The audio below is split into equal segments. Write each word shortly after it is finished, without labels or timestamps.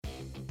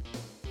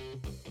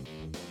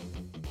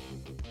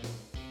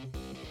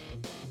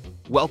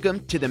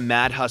Welcome to the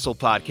Mad Hustle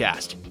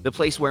Podcast, the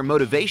place where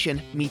motivation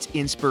meets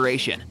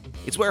inspiration.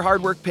 It's where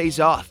hard work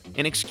pays off,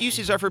 and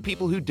excuses are for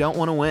people who don't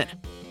want to win.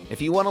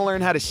 If you want to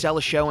learn how to sell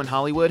a show in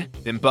Hollywood,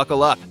 then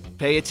buckle up,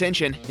 pay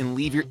attention, and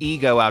leave your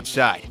ego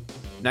outside.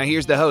 Now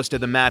here's the host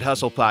of the Mad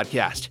Hustle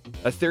Podcast,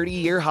 a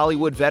 30-year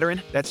Hollywood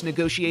veteran that's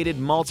negotiated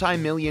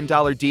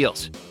multi-million-dollar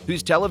deals,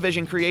 whose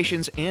television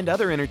creations and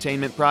other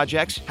entertainment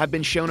projects have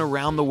been shown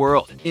around the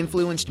world,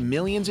 influenced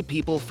millions of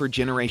people for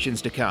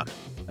generations to come.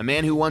 A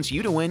man who wants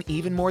you to win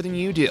even more than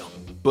you do,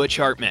 Butch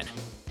Hartman.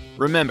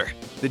 Remember,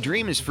 the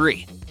dream is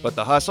free, but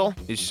the hustle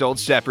is sold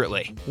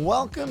separately.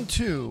 Welcome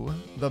to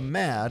the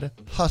Mad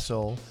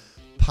Hustle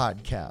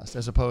Podcast,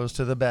 as opposed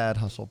to the Bad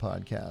Hustle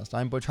Podcast.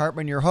 I'm Butch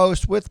Hartman, your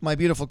host, with my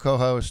beautiful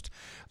co-host,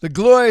 the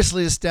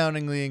gloriously,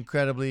 astoundingly,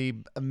 incredibly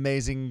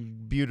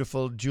amazing,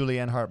 beautiful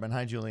Julianne Hartman.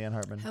 Hi, Julianne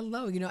Hartman.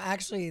 Hello.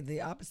 Actually,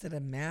 the opposite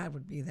of mad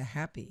would be the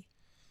happy.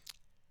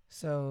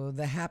 So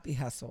the happy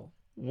hustle.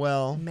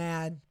 Well,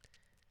 Mad.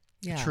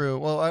 Yeah. True.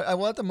 Well,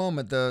 well, at the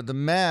moment, the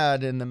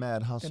mad in the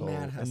Mad Hustle,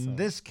 in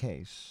this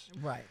case,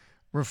 right,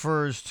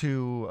 refers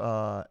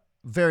to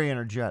very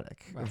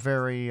energetic, right.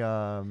 very.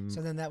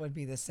 So then that would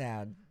be the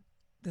sad.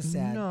 The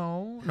sad.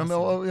 No.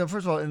 Well,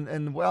 first of all,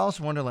 in Alice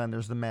in Wonderland,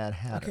 there's the Mad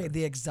Hatter. Okay,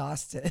 the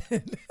exhausted.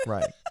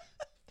 Right.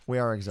 We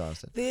are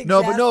exhausted.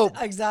 No.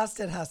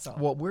 Exhausted hustle.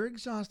 Well, we're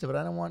exhausted, but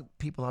I don't want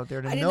people out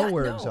there to know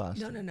we're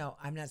exhausted. No.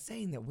 I'm not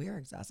saying that we're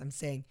exhausted. I'm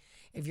saying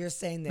if you're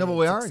saying that no, but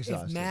we are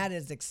exhausted. If mad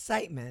is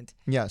excitement,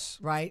 yes,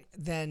 right,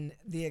 then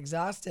the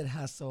exhausted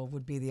hustle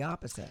would be the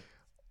opposite.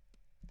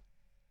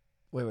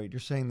 Wait. You're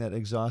saying that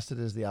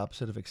exhausted is the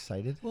opposite of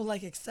excited? Well,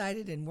 like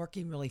excited and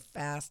working really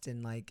fast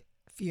and like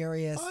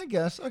furious. I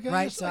guess. Okay.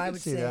 Right. So I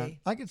would see say that.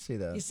 I could see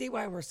that. You see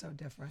why we're so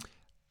different?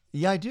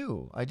 Yeah, I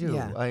do.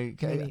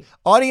 Yeah,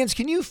 Audience,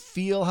 can you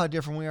feel how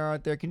different we are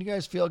out there? Can you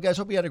guys feel? Guys,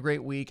 hope you had a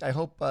great week. I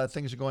hope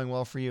things are going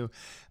well for you.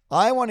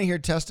 I want to hear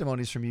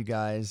testimonies from you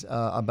guys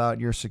about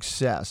your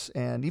success.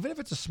 And even if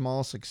it's a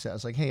small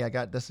success, like, hey, I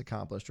got this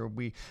accomplished, or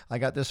I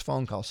got this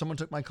phone call, someone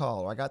took my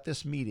call, or I got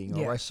this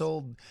meeting, or I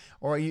sold,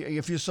 or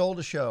if you sold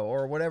a show,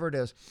 or whatever it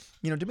is,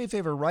 do me a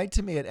favor, write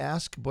to me at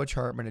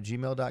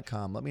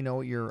askbutchhartman@gmail.com. Let me know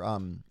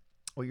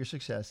what your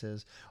success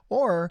is.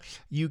 Or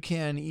you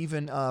can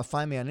even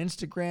find me on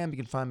Instagram. You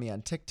can find me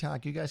on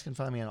TikTok. You guys can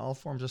find me on all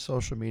forms of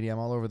social media. I'm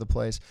all over the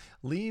place.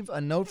 Leave a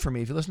note for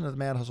me. If you listen to the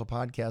Mad Hustle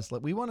Podcast,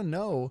 we want to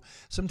know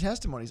some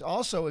testimonies.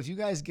 Also, if you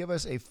guys give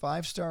us a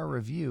 5-star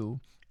review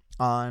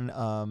on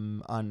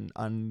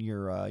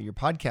your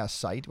podcast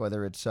site,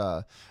 whether it's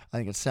I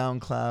think it's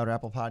SoundCloud or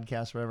Apple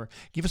Podcasts, whatever.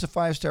 Give us a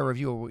 5-star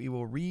review. We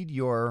will read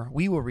your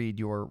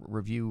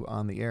review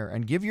on the air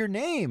and give your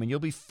name, and you'll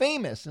be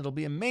famous. It'll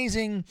be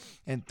amazing,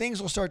 and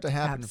things will start to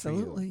happen for you.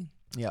 Absolutely.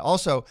 Yeah.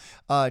 Also,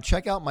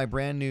 check out my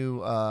brand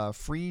new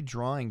free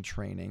drawing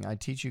training. I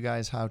teach you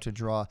guys how to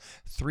draw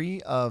three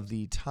of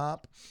the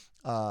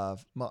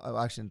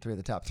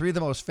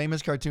most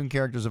famous cartoon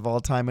characters of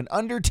all time in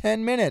under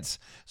 10 minutes.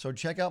 So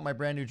check out my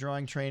brand new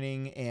drawing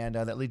training, and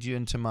that leads you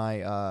into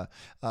my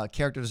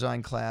character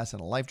design class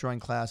and a life drawing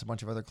class, a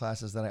bunch of other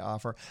classes that I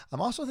offer. I'm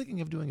also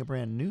thinking of doing a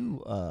brand new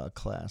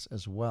class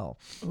as well.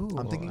 Ooh,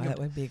 I'm thinking that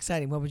would be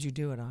exciting. What would you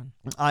do it on?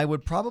 I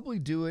would probably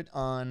do it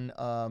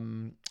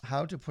on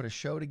how to put a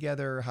show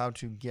together, how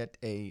to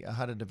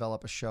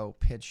develop a show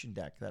pitch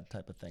deck, that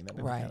type of thing. That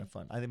would be kind of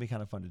fun. I think it'd be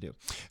kind of fun to do.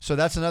 So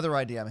that's another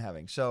idea I'm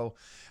having.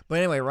 But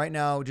anyway, right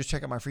now, just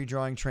check out my free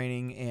drawing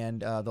training,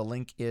 and the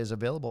link is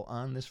available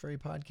on this very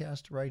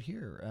podcast right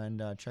here,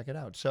 and check it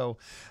out. So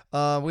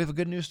we have a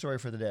good news story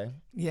for the day.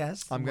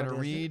 Yes. I'm going to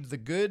read the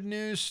good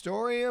news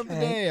story of the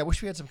day. I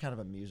wish we had some kind of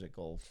a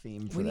musical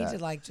theme for that. We need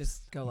to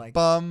just go like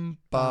bum,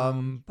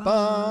 bum,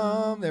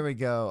 bum. There we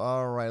go.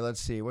 All right,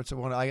 let's see. What's the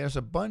one? There's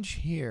a bunch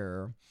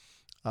here.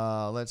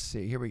 Let's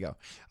see. Here we go.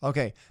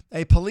 Okay.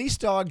 A police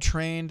dog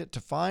trained to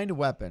find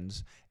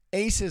weapons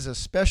aces a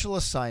special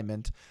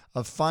assignment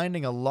of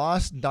finding a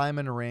lost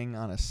diamond ring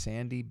on a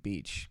sandy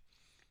beach.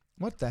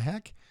 What the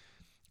heck?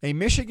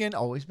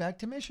 Always back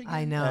to Michigan.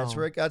 I know.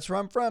 That's where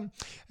I'm from.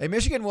 A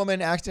Michigan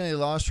woman accidentally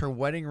lost her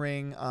wedding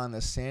ring on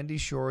the sandy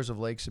shores of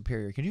Lake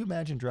Superior. Can you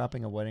imagine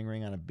dropping a wedding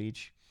ring on a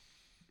beach?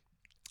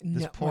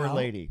 This poor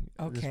lady.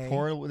 Okay.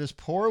 This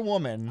poor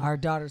woman. Our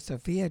daughter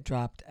Sophia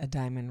dropped a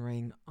diamond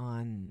ring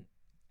on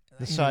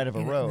the side of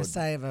a road. The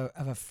side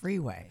of a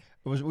freeway.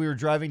 We were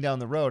driving down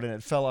the road and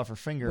it fell off her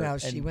finger. Well,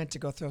 she went to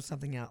go throw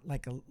something out,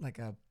 like a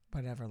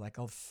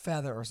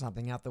feather or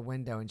something out the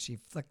window, and she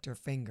flicked her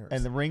fingers.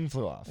 And the ring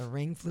flew off.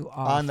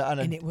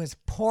 And it was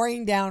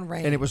pouring down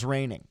rain. And it was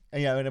raining.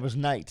 Yeah, and it was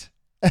night.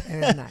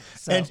 And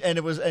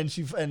it was night.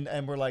 So.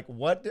 and we're like,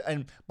 what?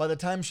 And by the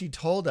time she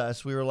told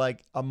us, we were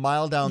like a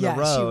mile down the road.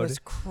 Yeah, she was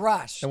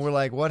crushed. And we're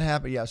like, what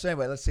happened? Yeah. So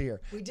anyway, let's see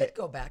here. We did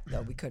go back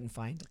though. We couldn't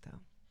find it though.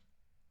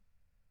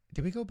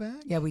 Did we go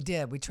back? Yeah, we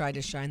did. We tried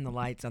to shine the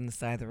lights on the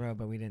side of the road,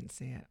 but we didn't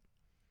see it.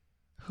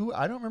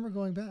 I don't remember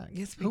going back.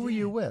 Yes, we Who did. were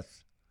you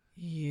with?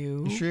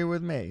 You. You sure you're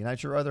with me,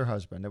 not your other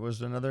husband? It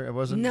was another. It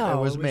wasn't. No,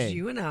 it was me.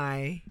 You and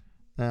I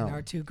and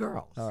our two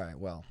girls. All right.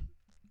 Well,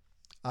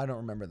 I don't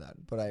remember that,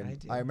 but I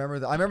do. I remember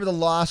the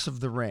loss of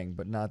the ring,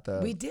 but not the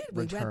We did.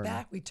 We return. went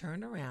back. We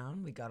turned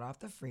around. We got off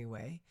the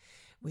freeway.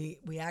 We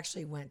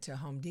actually went to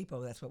Home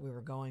Depot. That's what we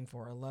were going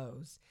for, or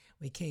Lowe's.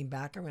 We came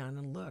back around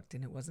and looked,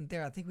 and it wasn't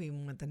there. I think we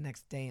even went the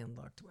next day and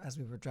looked as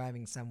we were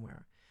driving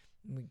somewhere.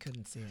 We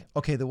couldn't see it.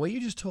 Okay, the way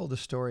you just told the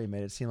story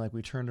made it seem like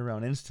we turned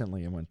around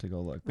instantly and went to go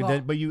look. But,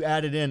 Well- but you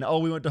added in,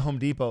 we went to Home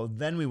Depot,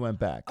 then we went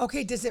back.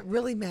 Okay, does it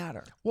really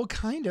matter? Well,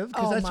 kind of,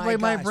 because Oh that's the my way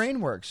my gosh.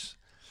 brain works.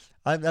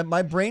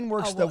 My brain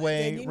works the then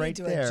way you right need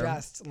to there.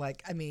 adjust.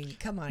 Like, I mean,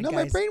 come on, No,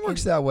 guys. my brain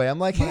works And that way. I'm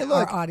like, hey,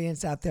 look. Our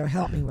audience out there,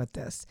 help me with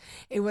this.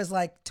 It was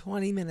like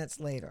 20 minutes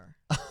later.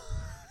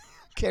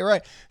 Okay,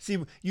 right. See,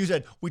 you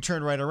said we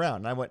turned right around.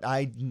 And I went,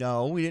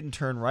 no, we didn't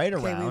turn right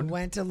Okay, we around.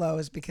 went to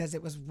Lowe's because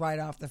it was right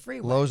off the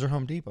freeway. Lowe's or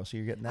Home Depot, so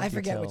you're getting that I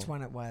forget detail. which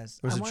one it was.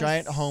 It was I a wanna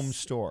giant s- home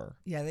store.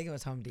 Yeah, I think it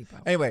was Home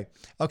Depot. Anyway,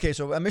 okay,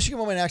 so a Michigan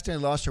woman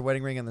accidentally lost her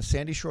wedding ring on the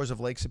sandy shores of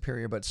Lake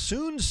Superior, but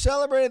soon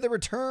celebrated the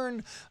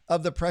return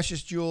of the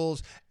precious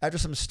jewels after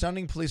some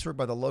stunning police work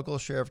by the local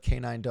sheriff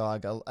canine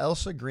dog.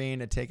 Elsa Green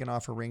had taken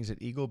off her rings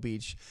at Eagle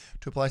Beach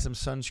to apply some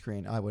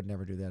sunscreen. I would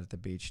never do that at the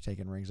beach,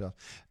 taking rings off.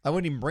 I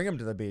wouldn't even bring them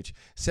to the beach.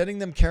 Setting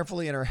them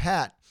carefully in her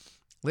hat.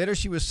 Later,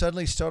 she was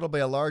suddenly startled by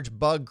a large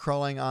bug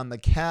crawling on the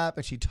cap,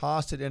 and she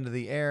tossed it into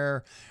the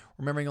air,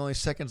 remembering only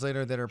seconds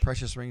later that her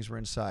precious rings were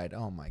inside.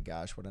 Oh my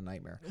gosh, what a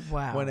nightmare.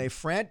 Wow. When a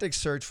frantic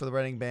search for the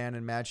wedding band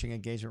and matching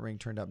engagement ring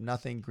turned up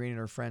nothing, Green and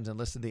her friends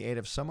enlisted the aid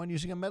of someone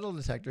using a metal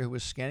detector who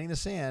was scanning the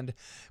sand,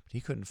 but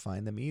he couldn't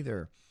find them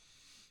either.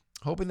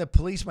 Hoping the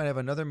police might have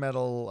another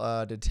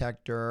metal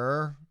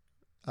detector,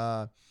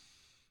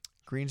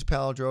 Green's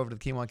pal drove to the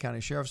Keeneland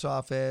County Sheriff's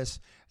Office.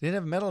 They didn't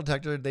have a metal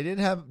detector. They did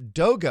have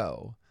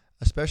Dogo,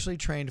 a specially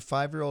trained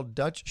 5-year-old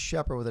Dutch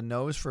Shepherd with a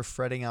nose for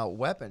fretting out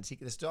weapons.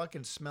 This dog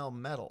can smell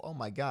metal. Oh,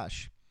 my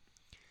gosh.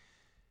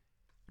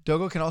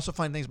 Dogo can also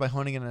find things by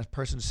honing in on a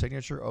person's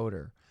signature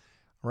odor.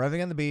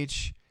 Arriving on the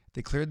beach,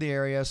 they cleared the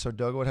area so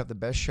Dogo would have the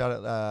best shot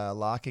at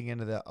locking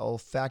into the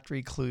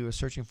olfactory clue he was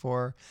searching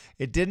for.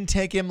 It didn't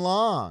take him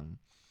long.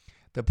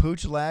 The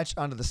pooch latched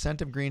onto the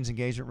scent of Green's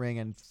engagement ring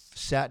and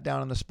sat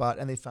down on the spot,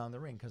 and they found the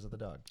ring because of the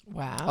dog.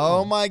 Wow.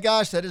 Oh, my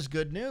gosh, that is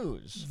good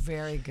news.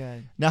 Very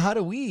good. Now, how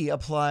do we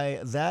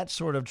apply that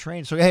sort of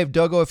training? So, hey,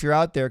 Dogo, if you're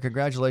out there,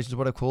 congratulations.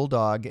 What a cool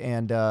dog.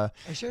 And Are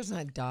you sure it's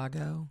not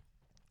Doggo?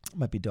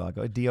 might be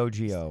Doggo,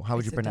 D-O-G-O. How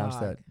would It's you a pronounce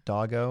dog. that?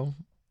 Doggo?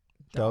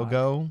 Dog.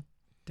 Dogo?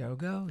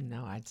 Dogo?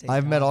 No, I'd say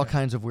I've met all Doggo.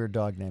 kinds of weird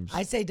dog names.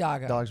 I'd say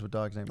Doggo. Dogs with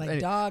dogs names. Like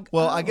Anyway, dog.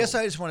 Well, oh. I guess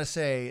I just want to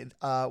say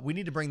we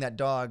need to bring that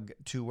dog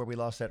to where we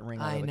lost that ring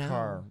out I of the know.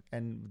 car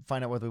and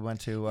find out whether we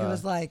went to. It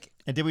was like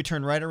and did we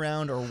turn right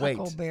around or wait?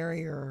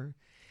 Huckleberry or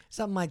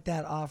something like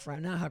that off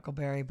road. Not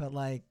Huckleberry, but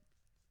like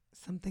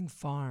something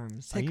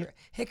Farms. Are you-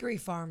 Hickory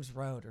Farms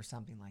Road or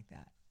something like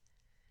that.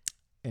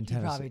 In You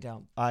Tennessee. probably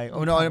don't. I You no,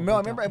 I probably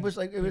remember don't. it was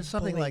like it was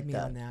something Believe like me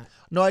that. on that.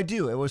 No, I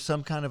do. It was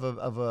some kind of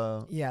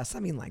a Yeah,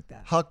 something like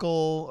that.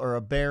 huckle or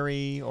a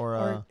berry or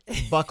a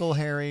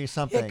buckleberry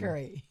something.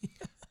 Hickory. It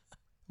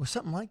was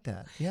something like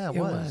that. Yeah, it, It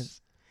was.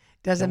 was.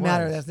 Doesn't It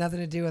matter. was. That's nothing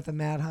to do with the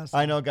Mad Hustle.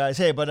 I know, guys.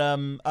 Hey, but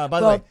by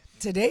the Well, way,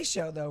 today's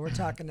show though, we're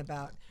talking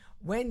about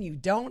when you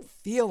don't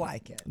feel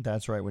like it.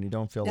 that's right. When you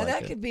don't feel Now like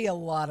that it. could be a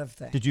lot of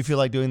things. Did you feel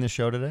like doing this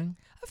show today?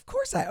 Of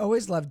course, I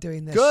always love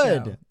doing this.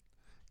 Good. show.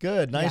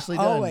 Good. Yeah, Nicely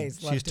done.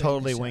 always love She's doing the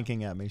totally show.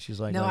 winking at me.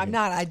 She's like, No, like I'm it.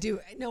 not. I do.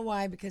 You know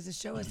why? Because the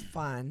show is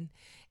fun,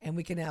 and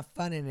we can have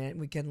fun in it. And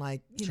we can you know,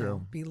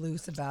 True. be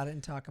loose about it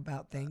and talk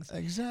about things.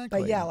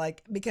 Exactly. But yeah,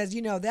 because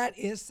that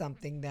is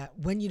something that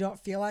when you don't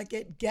feel like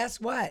it,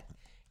 guess what?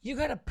 You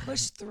got to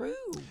push through.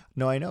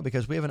 No, I know,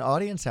 because we have an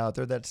audience out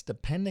there that's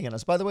depending on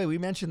us. By the way, we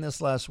mentioned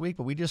this last week,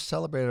 but we just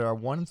celebrated our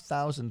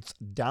 1,000th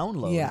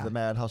download of the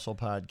Mad Hustle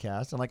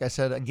podcast. And like I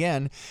said,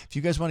 again, if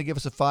you guys want to give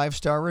us a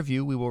 5-star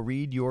review, we will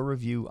read your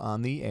review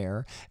on the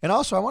air. And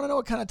also, I want to know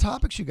what kind of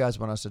topics you guys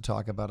want us to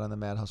talk about on the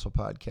Mad Hustle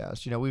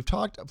podcast. You know, we've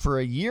talked for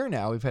a year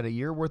now. We've had a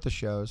year worth of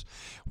shows.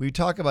 We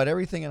talk about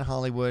everything in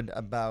Hollywood,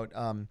 about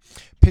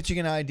pitching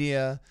an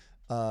idea,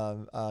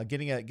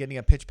 getting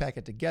a pitch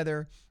packet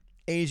together,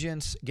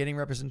 agents, getting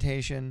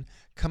representation,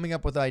 coming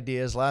up with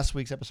ideas. Last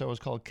week's episode was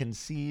called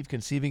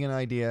Conceiving an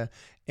Idea.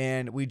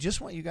 And we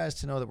just want you guys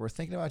to know that we're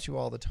thinking about you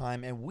all the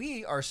time. And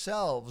we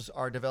ourselves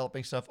are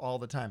developing stuff all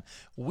the time.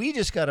 We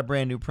just got a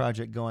brand new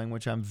project going,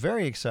 which I'm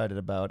very excited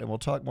about. And we'll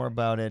talk more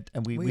about it.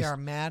 And We are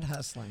mad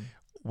hustling.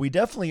 we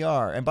definitely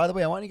are. And by the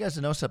way, I want you guys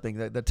to know something.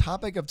 The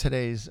topic of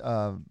today's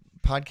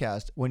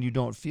podcast, when you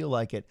don't feel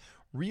like it,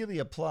 really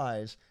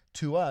applies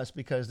to us,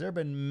 because there have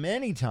been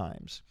many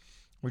times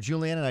where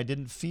Julianne and I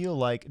didn't feel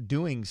like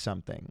doing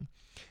something,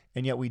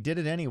 and yet we did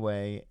it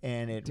anyway.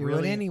 And it Do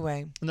really it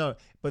anyway. No,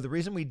 but the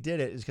reason we did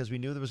it is because we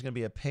knew there was going to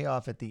be a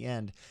payoff at the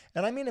end.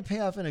 And I mean a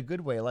payoff in a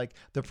good way. Like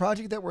the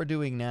project that we're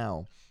doing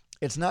now,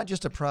 it's not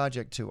just a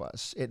project to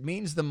us. It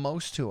means the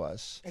most to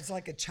us. It's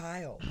like a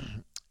child.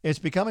 It's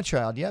become a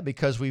child, yeah,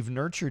 because we've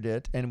nurtured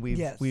it and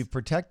Yes. we've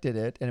protected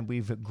it and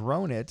we've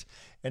grown it.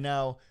 And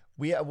now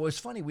it was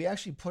funny. We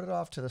actually put it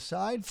off to the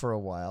side for a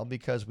while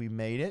because we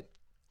made it.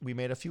 We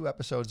made a few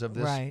episodes of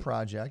this Right.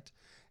 project.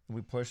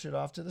 We pushed it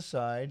off to the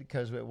side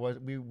because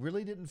we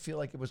really didn't feel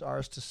like it was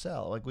ours to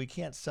sell. Like, we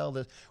can't sell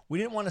this. We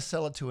didn't want to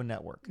sell it to a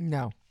network.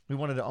 No. We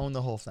wanted to own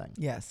the whole thing.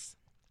 Yes.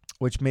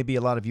 Which maybe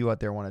a lot of you out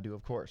there want to do,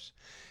 of course.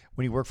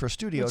 When you work for a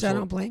studio, Which I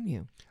don't blame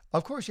you.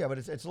 Of course, yeah, but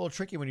it's a little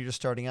tricky when you're just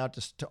starting out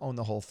to own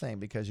the whole thing,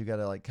 because you got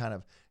to like kind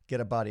of get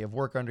a body of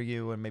work under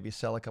you and maybe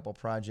sell a couple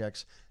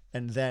projects.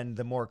 And then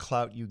the more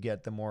clout you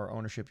get, the more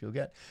ownership you'll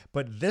get.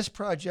 But this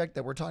project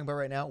that we're talking about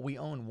right now, we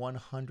own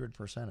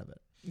 100% of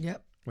it.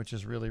 Yep. Which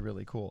is really,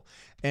 really cool.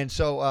 And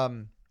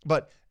so,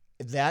 but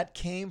that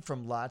came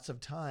from lots of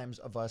times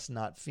of us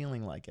not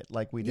feeling like it.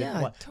 Like we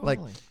didn't want, totally.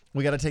 like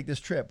we got to take this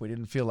trip. We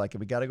didn't feel like it.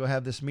 We got to go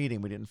have this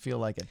meeting. We didn't feel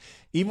like it.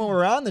 Even when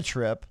we're on the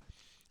trip,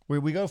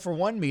 we go for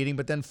one meeting,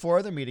 but then 4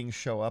 other meetings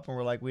show up and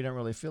we're like, we don't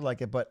really feel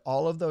like it. But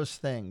all of those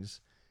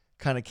things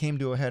kind of came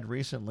to a head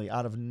recently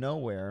out of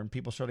nowhere. And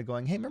people started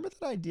going, hey, remember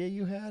that idea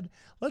you had?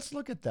 Let's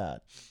look at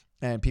that.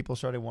 And people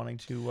started wanting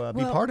to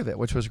be part of it,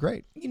 which was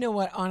great. You know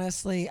what?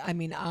 Honestly, I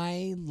mean,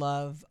 I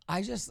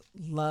just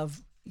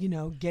love,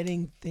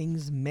 getting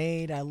things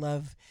made. I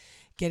love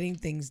getting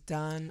things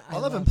done. I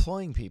love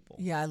employing people.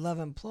 Yeah, I love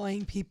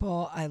employing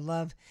people. I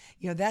love,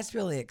 that's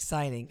really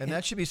exciting. And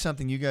that should be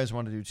something you guys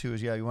want to do too,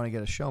 is you want to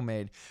get a show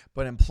made,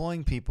 but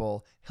employing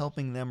people,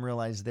 helping them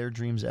realize their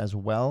dreams as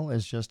well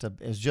is just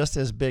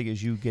as big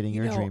as you getting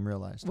your dream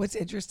realized. What's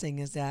interesting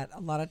is that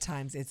a lot of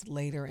times it's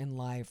later in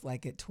life,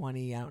 like at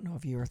 20, I don't know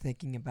if you were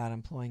thinking about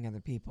employing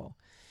other people.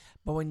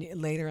 But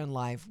later in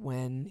life,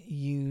 when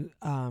you,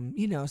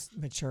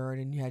 matured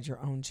and you had your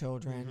own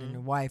children and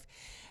a wife,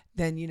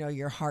 then,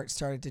 your heart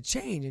started to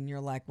change and you're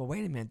like, well,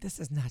 wait a minute, this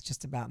is not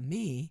just about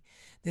me.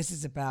 This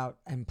is about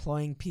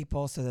employing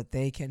people so that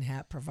they can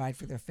provide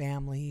for their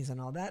families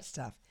and all that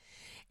stuff.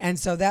 And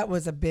so that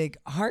was a big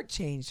heart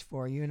change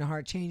for you and a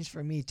heart change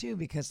for me too,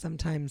 because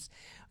sometimes,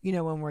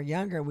 when we're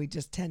younger, we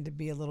just tend to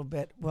be a little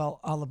bit,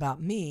 all about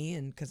me.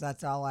 And because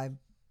that's all I've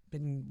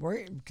been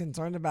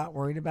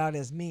worried about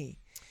is me.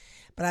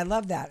 But I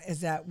love that,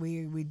 is that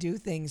we do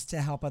things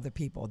to help other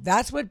people.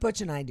 That's what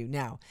Butch and I do.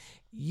 Now,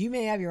 you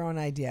may have your own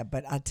idea,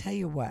 but I'll tell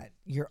you what,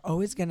 you're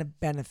always going to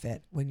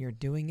benefit when you're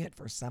doing it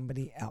for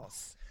somebody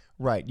else.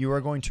 Right. You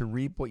are going to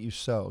reap what you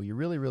sow. You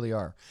really, really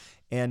are.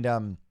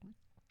 And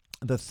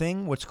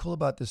what's cool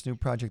about this new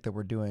project that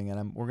we're doing,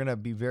 and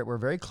we're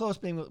very close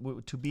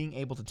to being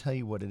able to tell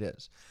you what it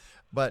is.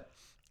 But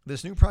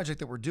this new project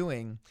that we're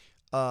doing,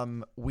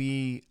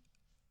 it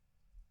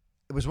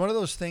was one of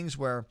those things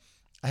where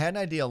I had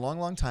an idea a long,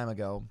 long time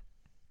ago.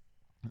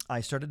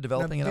 I started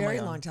developing it on my own. A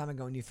very long time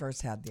ago when you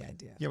first had the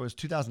idea. Yeah, it was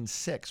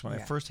 2006 when I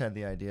first had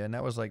the idea, and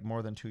that was like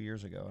more than 2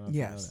 years ago. I don't know if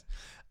you know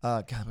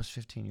that. God, it was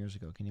 15 years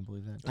ago. Can you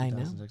believe that? 2006.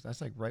 I know.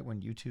 That's like right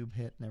when YouTube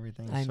hit and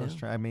everything. I know.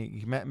 I mean, you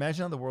can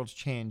imagine how the world's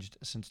changed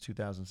since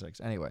 2006.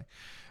 Anyway,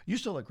 you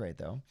still look great,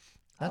 though.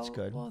 That's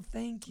good. Well,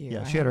 thank you.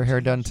 Yeah, she had her hair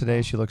done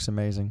today. She looks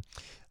amazing.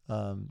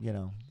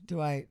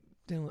 Do I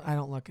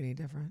don't look any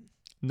different?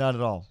 Not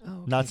at all. Oh,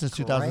 okay, not since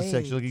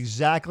 2006. You look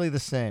exactly the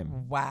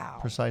same. Wow.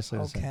 Precisely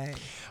the same. Okay.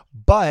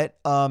 But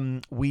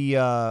I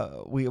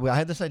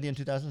had this idea in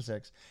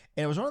 2006,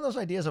 and it was one of those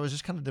ideas I was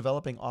just kind of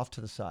developing off to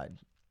the side.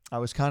 I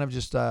was kind of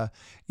just, I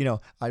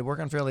work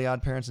on Fairly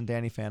Odd Parents and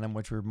Danny Phantom,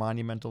 which were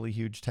monumentally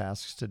huge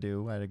tasks to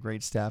do. I had a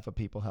great staff of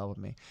people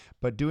helping me.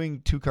 But doing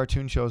 2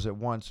 cartoon shows at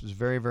once was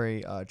very,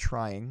 very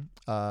trying.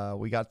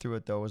 We got through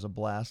it, though. It was a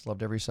blast.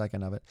 Loved every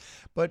second of it.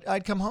 But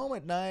I'd come home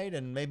at night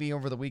and maybe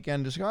over the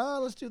weekend just go,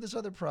 let's do this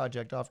other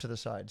project off to the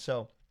side.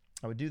 So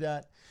I would do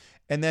that.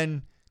 And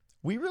then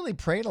we really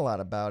prayed a lot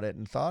about it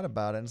and thought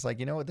about it. And it's like,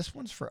 you know what, this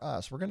one's for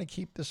us. We're going to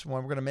keep this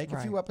one. We're going to make a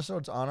few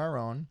episodes on our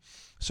own.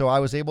 So I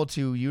was able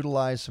to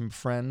utilize some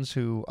friends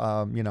who,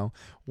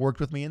 worked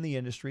with me in the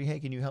industry.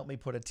 Hey, can you help me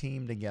put a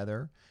team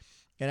together?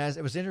 And as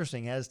it was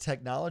interesting, as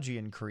technology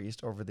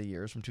increased over the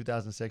years from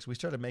 2006, we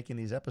started making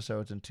these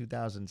episodes in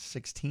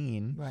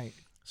 2016. Right.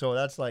 So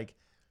that's like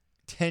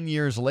 10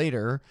 years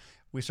later.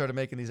 We started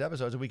making these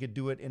episodes, and we could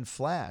do it in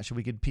Flash.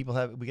 We could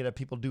have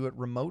people do it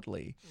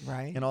remotely,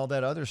 right, and all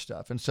that other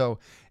stuff. And so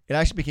it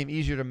actually became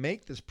easier to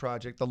make this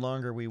project the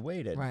longer we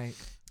waited. Right.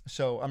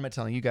 So I'm not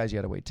telling you guys you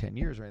had to wait 10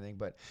 years or anything,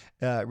 but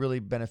it really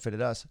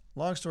benefited us.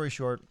 Long story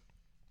short,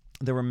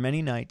 there were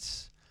many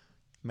nights,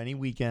 many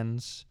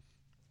weekends,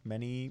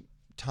 many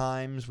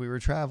times we were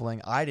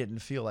traveling. I didn't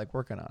feel like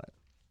working on it.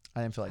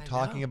 I didn't feel like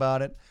talking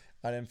about it.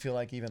 I didn't feel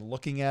like even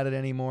looking at it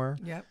anymore.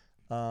 Yep.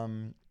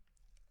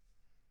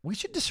 We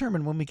should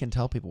determine when we can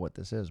tell people what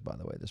this is, by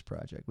the way, this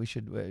project. We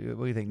should, what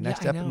do you think?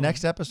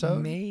 Next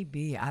episode?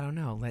 Maybe. I don't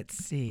know. Let's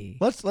see.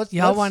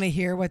 Y'all want to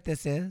hear what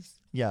this is?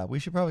 Yeah, we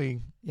should probably.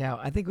 Yeah,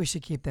 I think we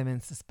should keep them in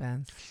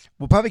suspense.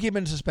 We'll probably keep it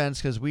in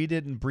suspense because we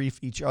didn't brief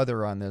each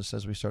other on this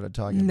as we started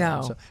talking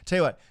about it. So, tell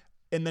you what,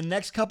 in the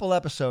next couple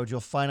episodes, you'll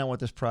find out what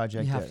this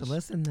project is. You have to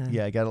listen then.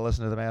 Yeah, you got to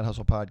listen to the Mad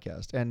Hustle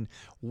podcast. And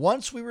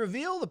once we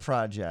reveal the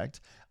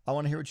project, I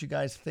want to hear what you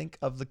guys think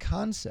of the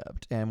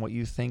concept and what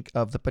you think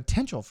of the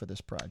potential for this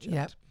project.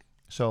 Yep.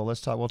 So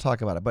we'll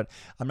talk about it. But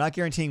I'm not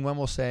guaranteeing when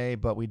we'll say,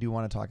 but we do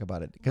want to talk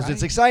about it because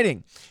it's Right.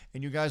 exciting.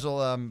 And you guys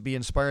will be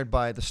inspired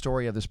by the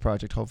story of this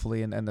project,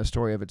 hopefully, and the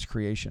story of its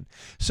creation.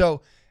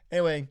 So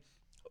anyway,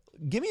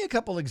 give me a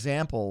couple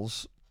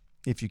examples,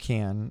 if you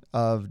can,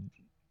 of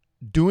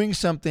doing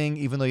something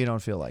even though you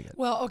don't feel like it.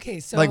 Well, okay,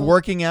 so Like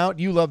working out.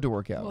 You love to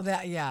work out.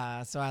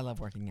 Well, so I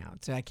love working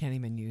out. So I can't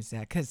even use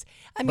that because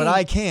I mean, but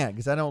I can't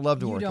because I don't love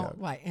to you work don't out.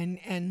 right,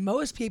 and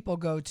most people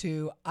go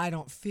to I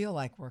don't feel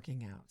like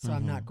working out, so I'm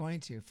Mm-hmm. not going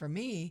to. For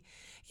me,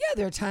 yeah,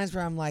 there are times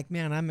where I'm like,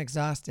 man, I'm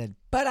exhausted,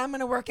 but I'm going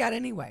to work out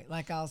anyway.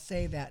 Like I'll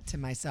say that to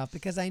myself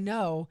because I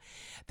know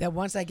that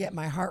once I get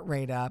my heart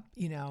rate up,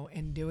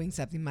 and doing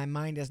something, my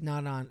mind is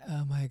not on.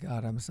 Oh my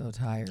God, I'm so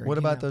tired. What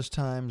about know? those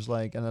times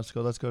like, and let's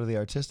go to the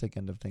artistic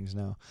end of things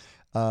now.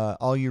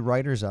 All you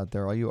writers out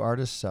there, all you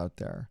artists out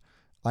there,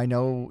 I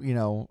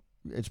know,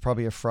 it's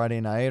probably a Friday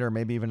night or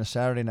maybe even a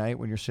Saturday night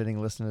when you're sitting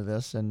listening to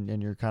this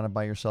and you're kind of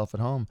by yourself at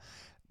home.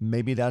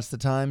 Maybe that's the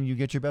time you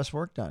get your best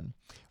work done.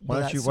 Why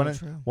Well, don't you that's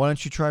so true. why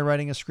don't you try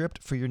writing a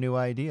script for your new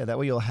idea? That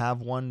way you'll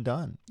have one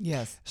done.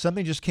 Yes.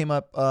 Something just came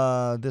up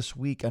this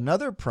week.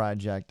 Another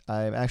project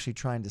I'm actually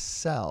trying to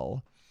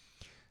sell.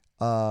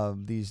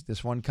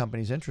 This one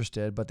company's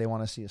interested, but they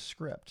want to see a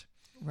script.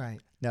 Right.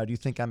 Now, do you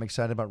think I'm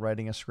excited about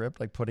writing a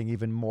script, like putting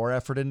even more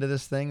effort into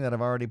this thing that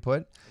I've already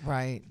put?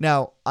 Right.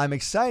 Now, I'm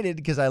excited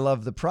because I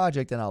love the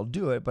project and I'll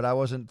do it, but I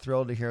wasn't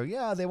thrilled to hear,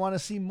 they want to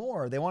see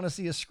more. They want to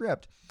see a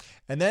script.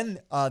 And then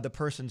the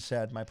person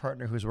said, my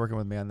partner who's working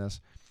with me on this,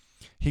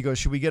 he goes,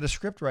 should we get a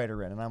script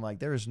writer in? And I'm like,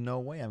 there is no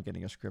way I'm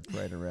getting a script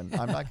writer in.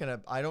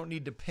 I don't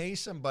need to pay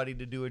somebody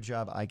to do a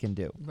job I can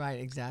do.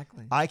 Right.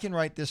 Exactly. I can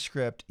write this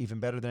script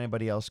even better than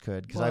anybody else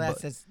could. Well,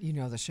 that's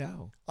the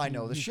show. I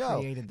know the You show.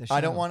 created the show.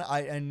 I don't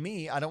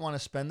want to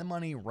spend the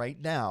money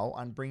right now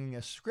on bringing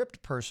a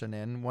script person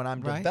in when I'm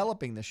Right.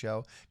 developing the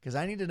show because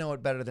I need to know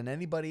it better than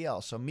anybody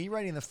else. So me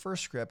writing the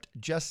first script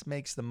just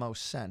makes the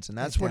most sense. And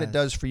that's what it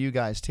does for you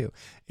guys too.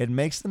 It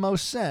makes the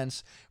most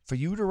sense for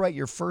you to write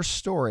your first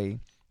story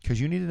because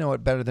you need to know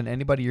it better than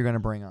anybody you're going to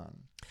bring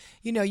on.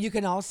 You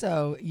can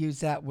also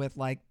use that with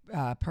like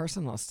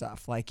personal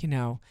stuff. Like,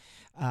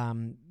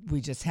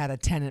 we just had a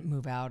tenant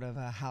move out of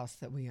a house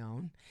that we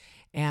own.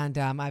 And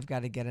I've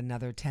got to get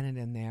another tenant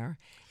in there.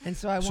 And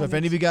so So if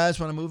any of you guys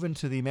want to move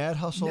into the Mad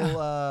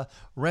Hustle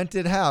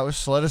rented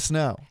house, let us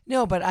know.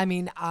 No, but I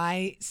mean,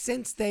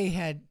 since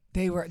they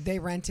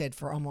rented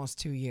for almost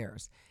 2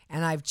 years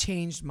and I've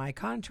changed my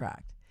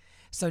contract.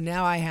 So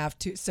now I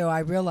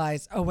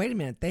realized, oh, wait a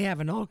minute, they have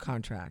an old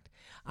contract.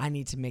 I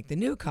need to make the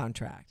new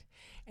contract.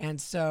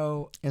 And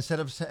so Instead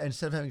of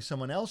having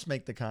someone else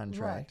make the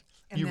contract,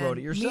 And you then wrote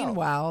it yourself.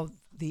 Meanwhile,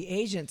 the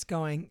agent's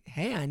going,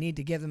 hey, I need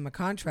to give them a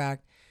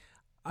contract.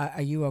 Are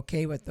you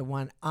okay with the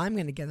one I'm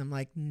going to give them?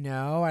 Like,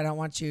 no, I don't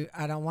want you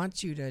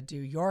to do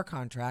your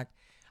contract.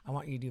 I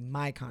want you to do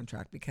my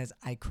contract because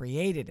I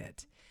created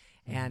it.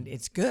 And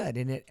it's good,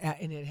 and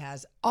it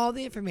has all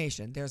the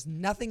information. There's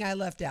nothing I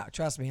left out.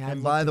 Trust me.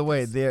 And by the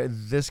way,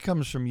 this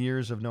comes from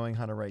years of knowing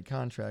how to write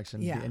contracts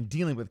and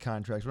dealing with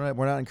contracts. We're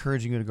not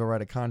encouraging you to go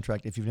write a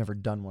contract if you've never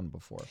done one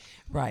before.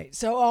 Right.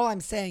 So all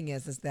I'm saying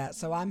is that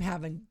so I'm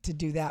having to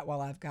do that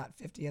while I've got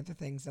 50 other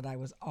things that I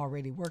was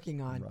already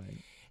working on.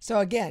 Right. So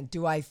again,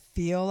 do I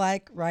feel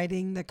like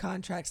writing the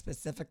contract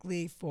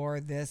specifically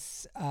for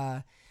this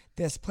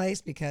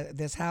place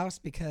this house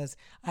because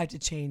I have to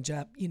change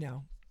up,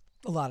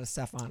 a lot of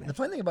stuff on The it.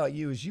 funny thing about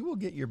you is you will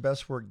get your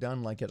best work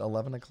done like at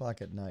 11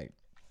 o'clock at night.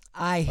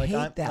 I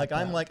hate that.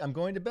 I'm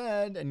going to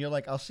bed, and you're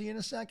like, I'll see you in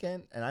a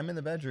second, and I'm in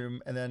the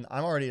bedroom, and then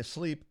I'm already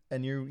asleep,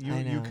 and you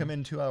come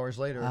in 2 hours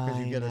later because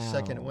you get a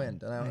second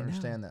wind, and I don't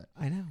understand that.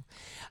 I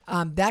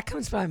know. That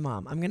comes from my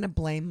mom. I'm going to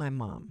blame my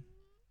mom.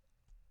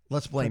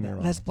 Let's blame your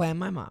mom. Let's blame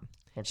my mom.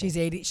 Okay. She's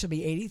 80. She'll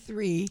be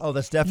 83. Oh,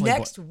 that's definitely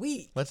next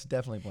week. Let's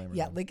definitely blame her.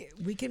 Yeah, mom. like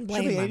we can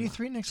blame. She'll be my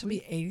 83 mom. next She'll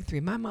week. be 83.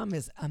 My mom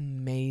is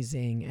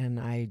amazing, and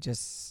I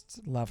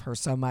just love her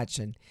so much.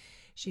 And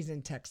she's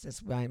in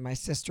Texas. My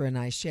sister and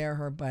I share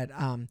her, but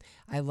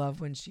I love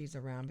when she's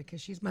around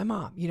because she's my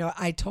mom.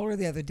 I told her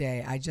the other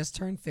day I just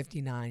turned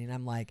 59, and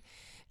I'm like,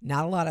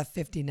 not a lot of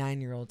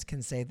 59-year-olds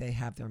can say they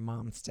have their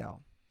mom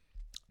still.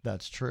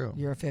 That's true.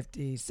 You're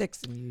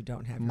 56 and you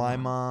don't have your My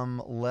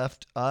mom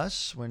left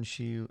us when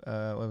it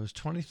was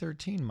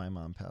 2013. My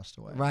mom passed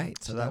away.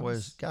 Right. So that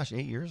was 8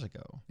 years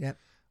ago. Yep.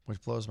 Which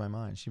blows my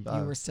mind. You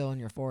were still in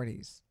your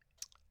 40s.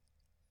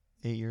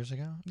 8 years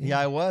ago? Yeah. Yeah,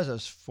 I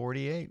was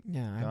 48.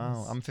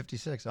 Yeah. I'm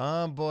 56.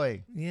 Oh,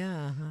 boy.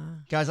 Yeah.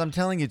 Guys, I'm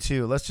telling you,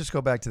 too, let's just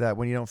go back to that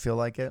when you don't feel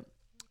like it.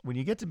 When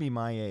you get to be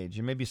my age,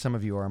 and maybe some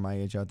of you are my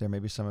age out there,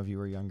 maybe some of you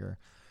are younger,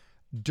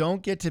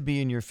 don't get to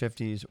be in your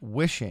 50s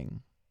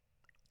wishing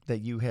that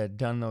you had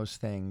done those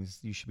things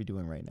you should be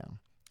doing right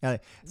now.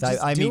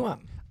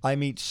 I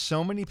meet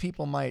so many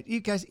people you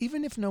guys,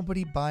 even if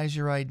nobody buys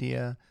your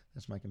idea,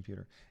 that's my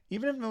computer.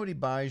 Even if nobody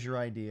buys your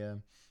idea,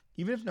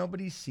 even if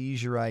nobody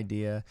sees your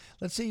idea,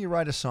 let's say you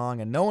write a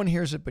song and no one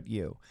hears it but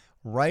you.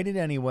 Write it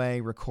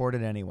anyway, record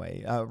it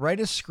anyway.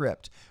 Write a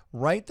script.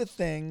 Write the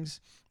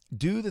things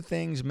do the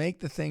things, make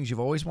the things you've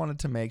always wanted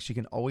to make, so you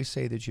can always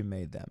say that you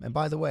made them. And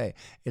by the way,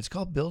 it's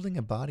called building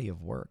a body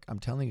of work. I'm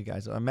telling you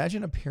guys,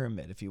 imagine a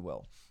pyramid, if you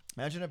will.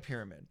 Imagine a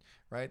pyramid,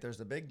 right? There's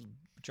the big,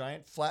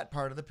 giant, flat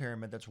part of the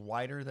pyramid that's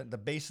wider than the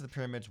base of the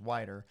pyramid's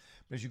wider.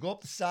 But as you go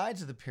up the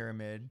sides of the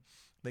pyramid,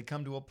 they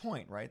come to a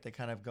point, right? They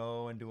kind of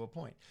go and do a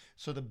point.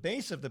 So the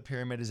base of the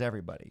pyramid is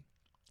everybody.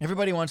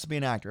 Everybody wants to be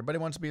an actor. Everybody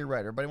wants to be a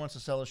writer. Everybody wants to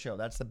sell a show.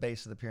 That's the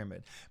base of the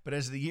pyramid. But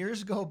as the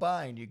years go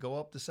by and you go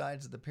up the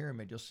sides of the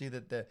pyramid, you'll see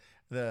that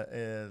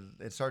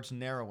it starts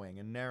narrowing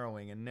and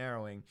narrowing and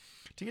narrowing.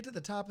 To get to the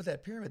top of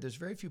that pyramid, there's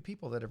very few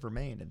people that have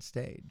remained and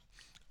stayed.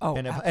 Oh,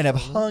 and have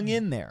hung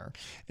in there.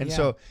 And Yeah.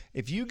 so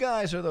if you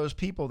guys are those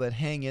people that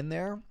hang in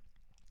there,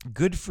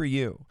 good for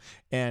you.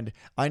 And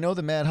I know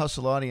the Mad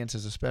Hustle audience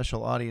is a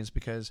special audience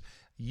because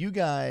you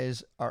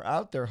guys are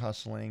out there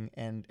hustling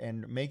and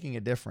making a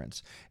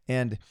difference.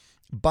 And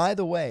by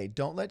the way,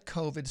 don't let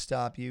COVID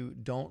stop you.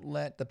 Don't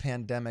let the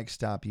pandemic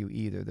stop you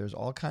either. There's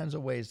all kinds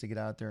of ways to get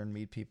out there and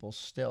meet people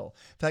still.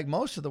 In fact,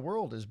 most of the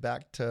world is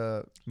back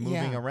to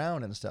moving Yeah.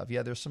 around and stuff.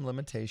 Yeah, there's some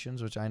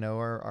limitations, which I know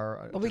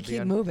are But we could be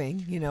keep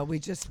moving. You know, we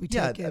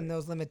Yeah, take in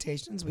those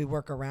limitations. We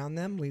work around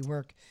them. We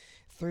work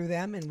through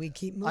them, and we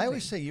keep moving. I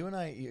always say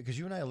because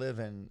you and I live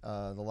in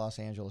the Los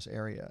Angeles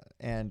area,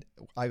 and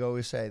I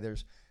always say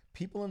there's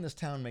people in this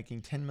town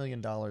making $10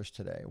 million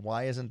today.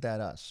 Why isn't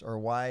that us?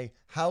 Or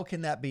how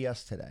can that be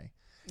us today?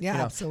 yeah, you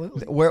know,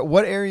 absolutely.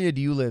 What area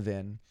do you live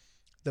in?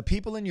 The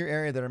people in your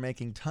area that are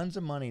making tons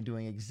of money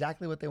doing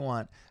exactly what they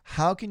want,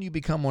 how can you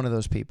become one of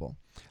those people?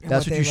 And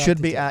That's what what they you love should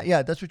to be do.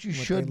 that's what you What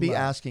they should be love.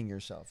 asking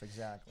yourself.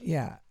 Exactly.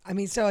 Yeah. I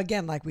mean, so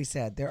again, like we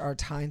said, there are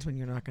times when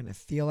you're not going to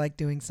feel like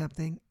doing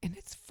something, and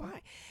it's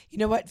fine. You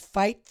know what?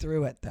 Fight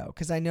through it, though,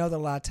 because I know that a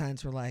lot of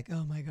times we're like,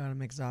 oh my God,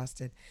 I'm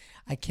exhausted.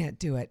 I can't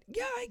do it.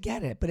 Yeah, I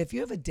get it. But if you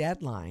have a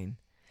deadline,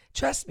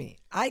 trust me,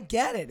 I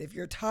get it. If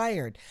you're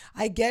tired,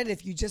 I get it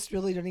if you just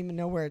really don't even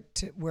know where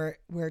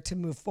to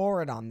move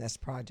forward on this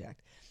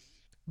project.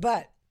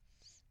 But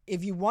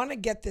if you want to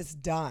get this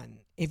done,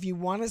 if you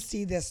want to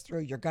see this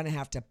through, you're going to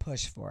have to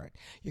push for it.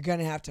 You're going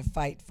to have to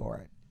fight for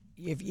it.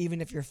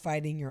 Even if you're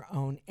fighting your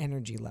own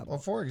energy level. Well,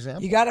 for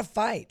example, You got to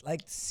fight.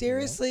 Like,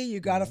 seriously, you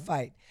got to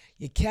fight.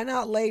 You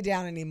cannot lay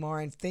down anymore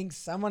and think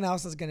someone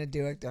else is going to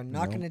do it. They're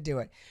not going to do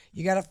it.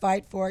 You got to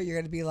fight for it. You're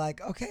going to be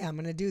like, okay, I'm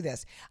going to do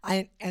this.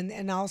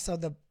 And also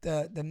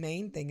the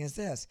main thing is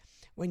this.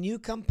 When you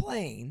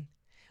complain,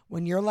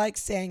 when you're like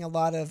saying a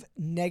lot of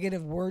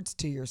negative words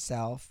to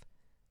yourself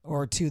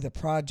or to the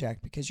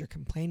project because you're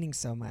complaining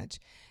so much,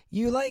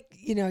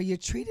 you're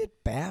treated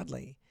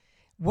badly.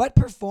 What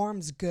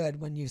performs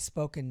good when you've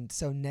spoken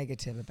so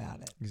negative about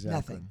it?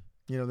 Exactly. Nothing.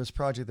 You know, this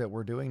project that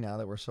we're doing now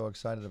that we're so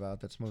excited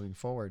about that's moving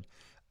forward.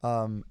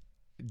 Do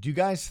you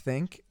guys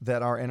think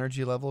that our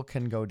energy level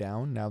can go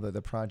down now that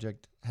the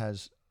project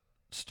has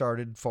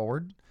started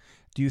forward?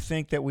 Do you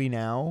think that we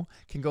now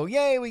can go,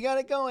 yay, we got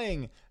it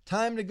going.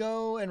 Time to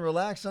go and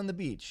relax on the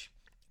beach?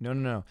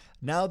 No.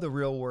 Now the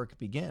real work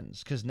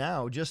begins because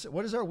now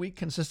what has our week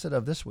consisted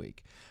of this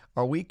week?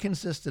 Our week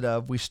consisted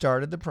of we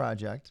started the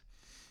project.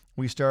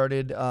 We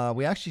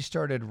actually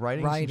started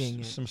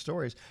writing some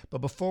stories. But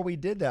before we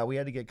did that, we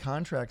had to get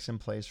contracts in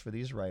place for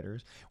these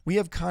writers. We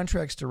have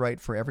contracts to write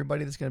for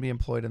everybody that's going to be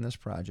employed in this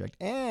project.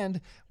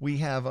 And we've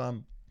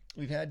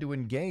had to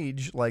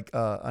engage like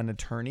an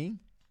attorney,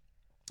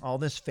 all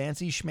this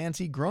fancy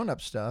schmancy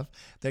grown-up stuff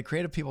that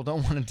creative people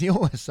don't want to deal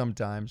with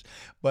sometimes.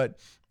 But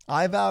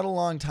I vowed a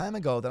long time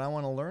ago that I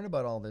want to learn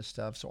about all this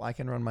stuff so I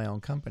can run my own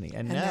company.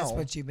 And now that's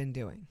what you've been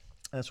doing.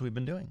 That's what we've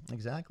been doing.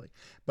 Exactly.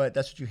 But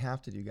that's what you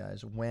have to do,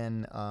 guys,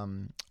 when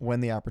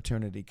the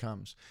opportunity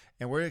comes.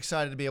 And we're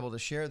excited to be able to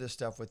share this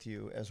stuff with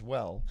you as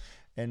well.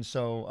 And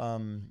so,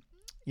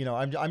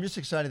 I'm just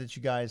excited that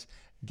you guys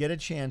get a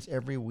chance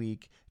every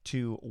week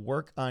to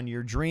work on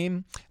your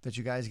dream, that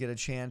you guys get a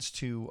chance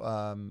to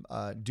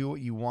do what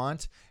you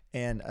want,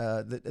 and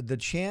the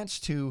chance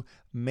to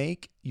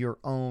make your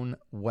own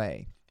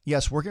way.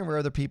 Yes, working for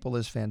other people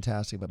is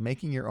fantastic, but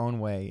making your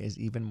own way is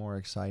even more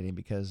exciting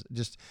because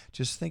just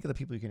think of the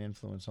people you can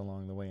influence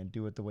along the way and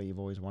do it the way you've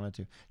always wanted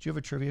to. Do you have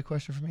a trivia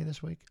question for me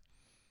this week?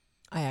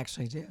 I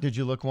actually do. Did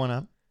you look one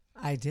up?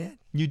 I did.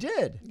 You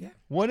did? Yeah.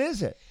 What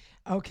is it?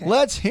 Okay.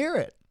 Let's hear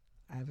it.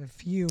 I have a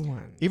few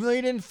ones. Even though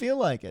you didn't feel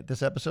like it.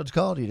 This episode's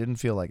called You Didn't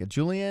Feel Like It.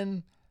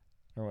 Julian,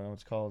 or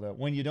what's called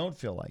When You Don't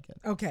Feel Like It.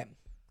 Okay.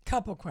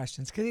 Couple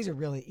questions because these are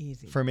really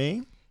easy. For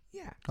me?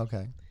 Yeah.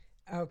 Okay.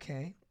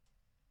 Okay.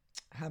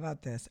 How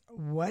about this?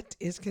 What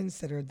is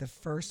considered the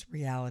first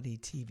reality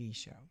TV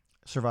show?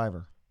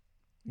 Survivor.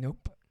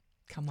 Nope.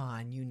 Come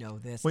on, you know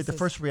this. Wait, This the is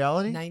first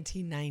reality?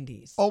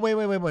 1990s. Oh, wait,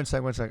 1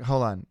 second.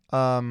 Hold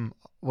on.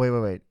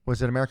 Wait.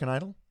 Was it American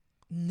Idol?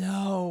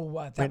 No,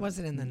 that Wait,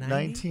 wasn't in the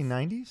 90s.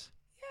 1990s?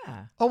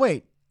 Yeah. Oh,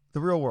 wait. The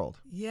Real World.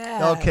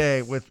 Yeah.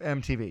 Okay, with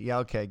MTV. Yeah,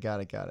 okay.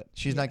 Got it.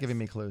 She's not Yes. giving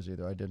me clues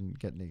either. I didn't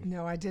get any.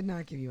 No, I did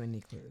not give you any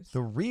clues.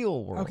 The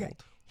Real World. Okay.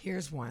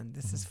 Here's one.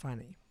 This is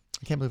funny.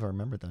 I can't believe I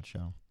remembered that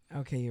show.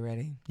 Okay, you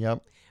ready?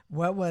 Yep.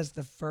 What was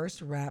the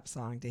first rap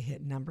song to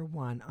hit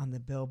 #1 on the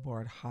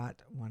Billboard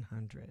Hot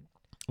 100?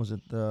 Was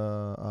it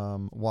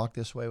the Walk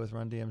This Way with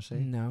Run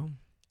DMC? No.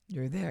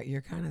 You're there.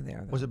 You're kind of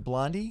there, though. Was it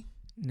Blondie?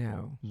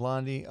 No.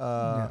 Blondie.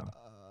 No.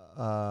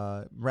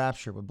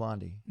 Rapture with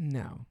Blondie.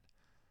 No.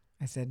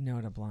 I said no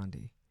to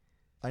Blondie.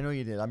 I know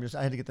you did. I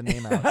had to get the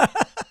name out.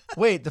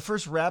 Wait, the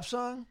first rap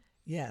song?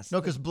 Yes. No,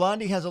 because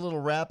Blondie has a little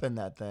rap in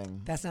that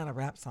thing. That's not a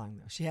rap song,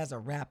 though. She has a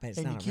rap, but it's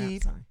and not you a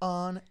keep rap song.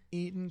 on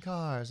eating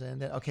cars.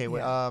 And then, okay,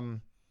 wait, Yeah.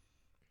 can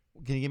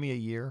you give me a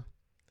year?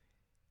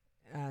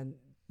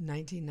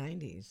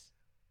 1990s.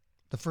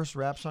 The first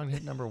rap song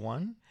hit number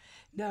one?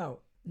 No.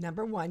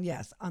 Number one,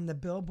 yes, on the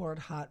Billboard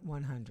Hot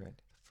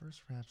 100.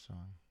 First rap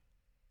song.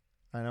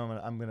 I know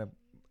I'm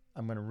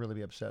gonna really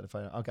be upset if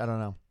I don't. Okay, I don't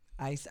know.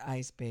 Ice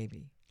Ice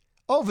Baby.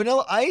 Oh,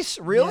 Vanilla Ice?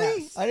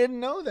 Really? Yes. I didn't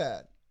know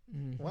that.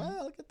 Mm-hmm.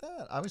 Wow, look at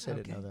that. I always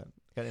didn't know that.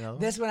 Got another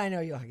one? This one I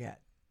know you'll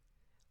get.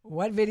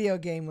 What video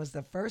game was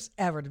the first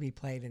ever to be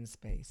played in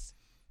space?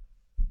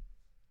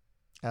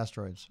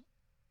 Asteroids.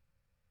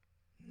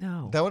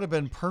 No. That would have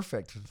been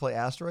perfect to play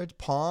Asteroids.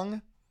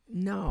 Pong.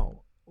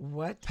 No.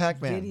 What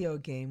Pac-Man. video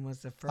game was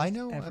the first I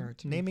know. ever I'm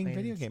to naming be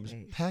played video in games.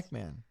 space?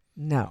 Pac-Man.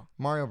 No.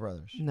 Mario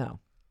Brothers. No.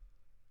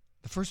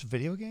 The first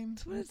video game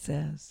That's what it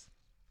says.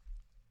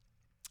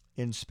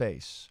 in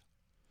space.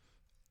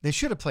 They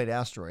should have played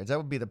Asteroids. That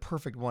would be the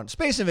perfect one.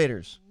 Space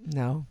Invaders.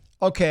 No.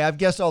 Okay, I've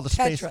guessed all the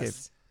space Tetris.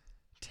 games.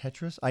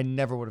 Tetris? I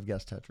never would have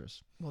guessed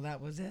Tetris. Well,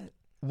 that was it.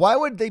 Why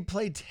would they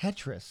play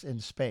Tetris in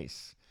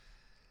space?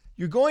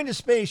 You're going to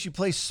space, you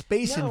play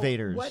Space No,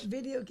 Invaders. What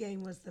video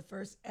game was the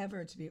first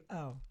ever to be?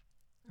 Oh,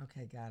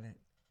 okay, got it.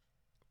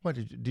 What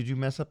did you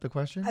mess up the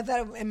question? I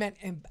thought it meant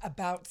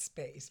about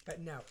space, but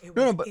no, it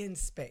No, was but- in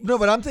space. No,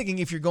 but I'm thinking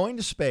if you're going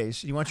to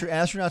space, you want your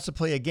astronauts to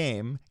play a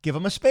game, give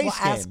them a space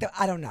well, game.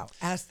 I don't know.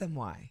 Ask them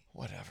why.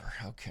 Whatever.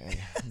 Okay,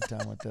 I'm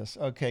done with this.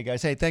 Okay,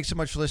 guys. Hey, thanks so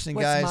much for listening,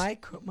 What's guys. my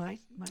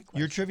question?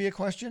 Your trivia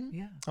question?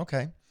 Yeah.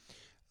 Okay.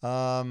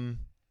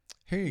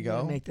 Here you You're go.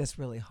 gonna make this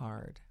really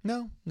hard.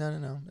 No.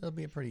 It'll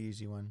be a pretty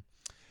easy one.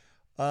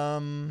 I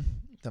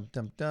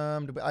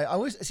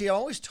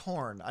always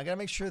torn. I gotta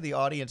make sure the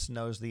audience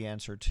knows the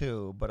answer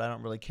too, but I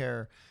don't really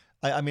care.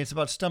 I mean, it's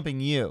about stumping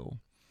you.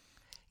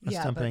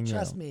 Yeah, Stumping but you.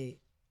 trust me,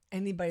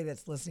 anybody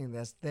that's listening to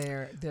this,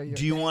 they're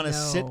Do you want a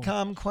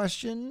sitcom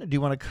question? Do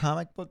you want a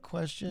comic book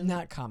question?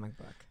 Not comic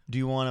book. Do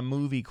you want a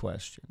movie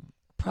question?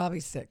 Probably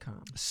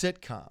sitcom.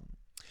 Sitcom.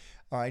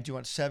 All right. Do you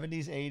want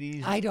 70s,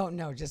 80s? I don't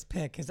know. Just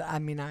pick, because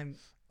I'm.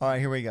 All right.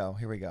 Here we go.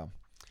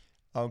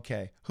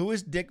 Okay. Who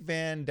is Dick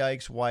Van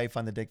Dyke's wife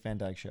on the Dick Van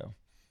Dyke Show?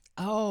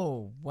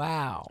 Oh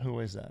wow. Who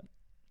is that?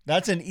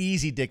 That's an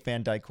easy Dick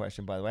Van Dyke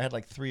question, by the way. I had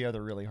like 3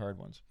 other really hard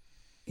ones.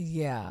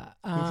 Yeah.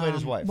 Who played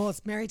his wife? Well,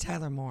 it's Mary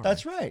Tyler Moore.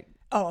 That's right.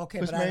 Oh, okay.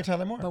 Who's but Mary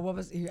Tyler Moore? But what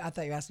was? I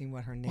thought you were asking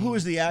what her name. Who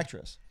was the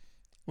actress?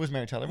 Who was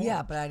Mary Tyler Moore?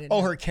 Yeah, but I didn't.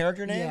 Oh, know. her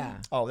character name? Yeah.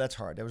 Oh, that's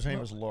hard. Her name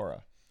was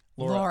Laura.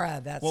 Laura.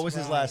 That's what was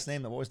his right. last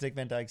name, though? What was Dick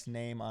Van Dyke's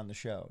name on the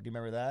show? Do you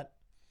remember that?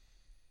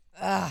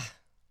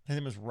 His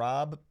name was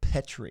Rob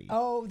Petrie.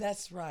 Oh,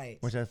 that's right.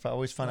 Which I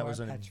always found Laura it was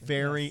a Petrie,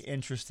 very yes.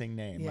 interesting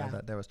name. Yeah. I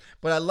thought that was.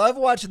 But I love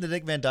watching the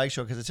Dick Van Dyke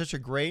Show because it's such a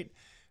great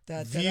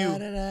view.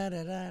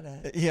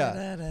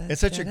 Yeah,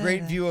 it's such a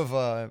great view of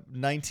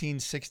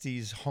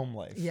 1960s home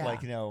life. Yeah.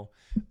 Like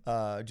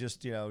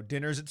just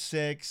dinners at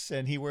 6,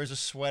 and he wears a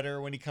sweater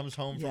when he comes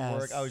home from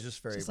work. I was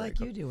just very just very like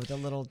cool. you do with a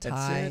little tie.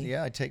 That's it.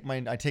 Yeah, I take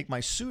my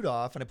suit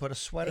off and I put a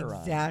sweater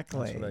on.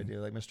 Exactly. That's what I do,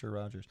 like Mr.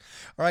 Rogers.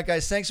 All right,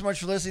 guys, thanks so much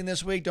for listening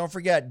this week. Don't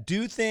forget,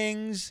 do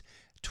things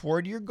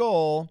toward your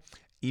goal,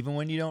 even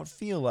when you don't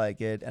feel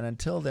like it. And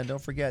until then,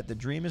 don't forget, the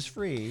dream is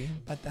free.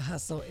 But the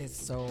hustle is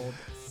sold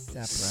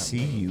separately.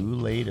 See you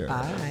later.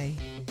 Bye.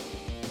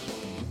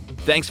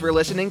 Thanks for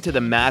listening to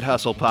the Mad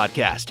Hustle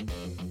Podcast.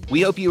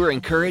 We hope you were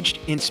encouraged,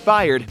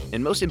 inspired,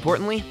 and most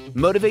importantly,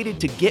 motivated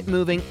to get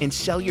moving and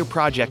sell your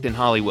project in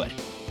Hollywood.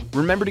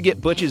 Remember to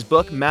get Butch's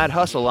book, Mad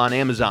Hustle, on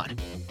Amazon.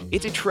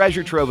 It's a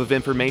treasure trove of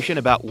information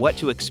about what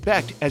to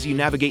expect as you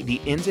navigate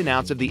the ins and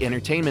outs of the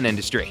entertainment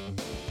industry.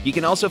 You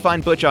can also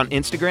find Butch on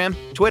Instagram,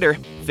 Twitter,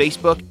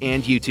 Facebook,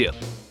 and YouTube.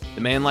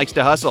 The man likes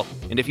to hustle,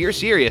 and if you're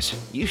serious,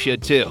 you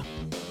should too.